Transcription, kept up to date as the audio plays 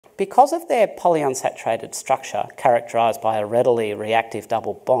Because of their polyunsaturated structure, characterised by a readily reactive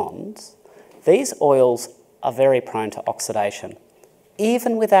double bonds, these oils are very prone to oxidation,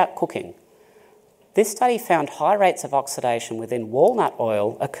 even without cooking. This study found high rates of oxidation within walnut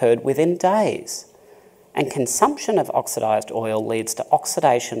oil occurred within days, and consumption of oxidized oil leads to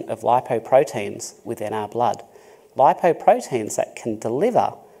oxidation of lipoproteins within our blood. Lipoproteins that can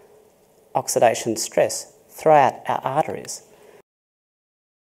deliver oxidation stress throughout our arteries.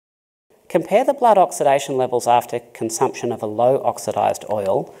 Compare the blood oxidation levels after consumption of a low oxidized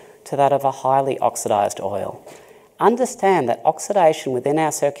oil to that of a highly oxidized oil. Understand that oxidation within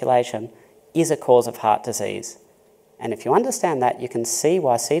our circulation is a cause of heart disease. And if you understand that, you can see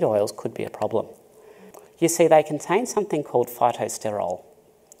why seed oils could be a problem. You see, they contain something called phytosterol,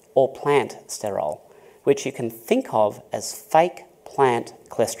 or plant sterol, which you can think of as fake plant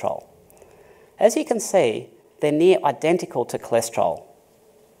cholesterol. As you can see, they're near identical to cholesterol,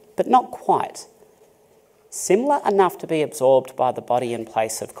 but not quite. Similar enough to be absorbed by the body in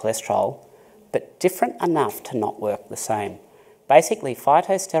place of cholesterol, but different enough to not work the same. Basically,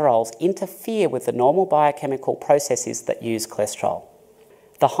 phytosterols interfere with the normal biochemical processes that use cholesterol.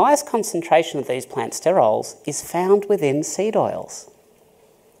 The highest concentration of these plant sterols is found within seed oils,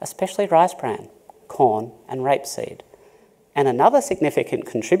 especially rice bran, corn and rapeseed. And another significant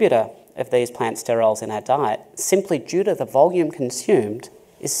contributor of these plant sterols in our diet, simply due to the volume consumed,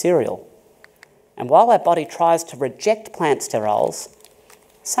 is cereal. And while our body tries to reject plant sterols,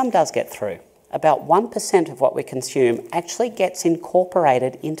 some does get through. About 1% of what we consume actually gets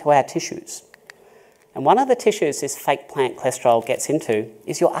incorporated into our tissues. And one of the tissues this fake plant cholesterol gets into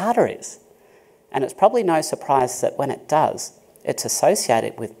is your arteries. And it's probably no surprise that when it does, it's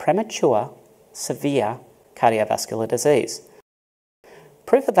associated with premature, severe cardiovascular disease.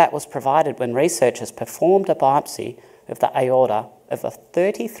 Proof of that was provided when researchers performed a biopsy of the aorta of a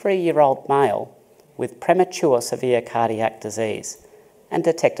 33-year-old male with premature severe cardiac disease and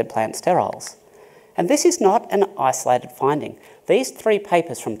detected plant sterols. And this is not an isolated finding. These three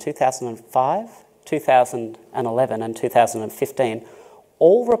papers from 2005, 2011 and 2015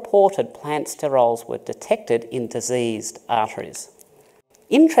 all reported plant sterols were detected in diseased arteries.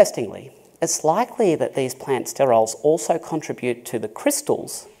 Interestingly, it's likely that these plant sterols also contribute to the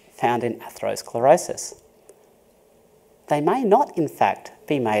crystals found in atherosclerosis. They may not, in fact,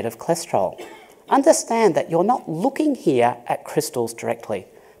 be made of cholesterol. Understand that you're not looking here at crystals directly,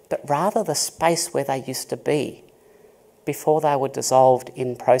 but rather the space where they used to be before they were dissolved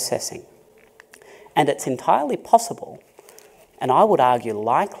in processing. And it's entirely possible, and I would argue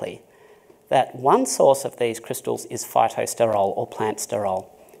likely, that one source of these crystals is phytosterol or plant sterol.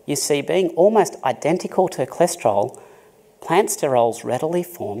 You see, being almost identical to cholesterol, plant sterols readily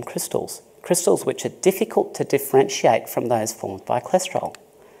form crystals which are difficult to differentiate from those formed by cholesterol.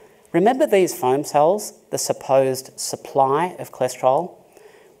 Remember these foam cells, the supposed supply of cholesterol?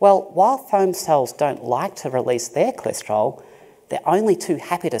 Well, while foam cells don't like to release their cholesterol, they're only too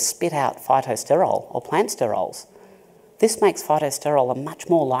happy to spit out phytosterol or plant sterols. This makes phytosterol a much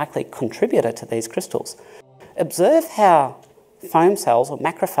more likely contributor to these crystals. Observe how foam cells or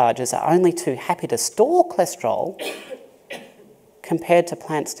macrophages are only too happy to store cholesterol compared to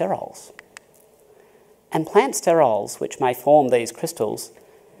plant sterols. And plant sterols, which may form these crystals,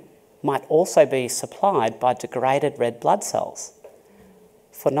 might also be supplied by degraded red blood cells.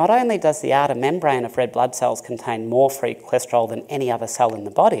 For not only does the outer membrane of red blood cells contain more free cholesterol than any other cell in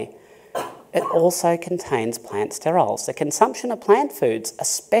the body, it also contains plant sterols. The consumption of plant foods,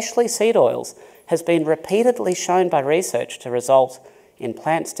 especially seed oils, has been repeatedly shown by research to result in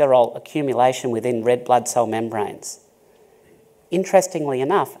plant sterol accumulation within red blood cell membranes. Interestingly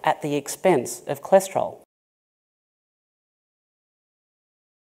enough, at the expense of cholesterol.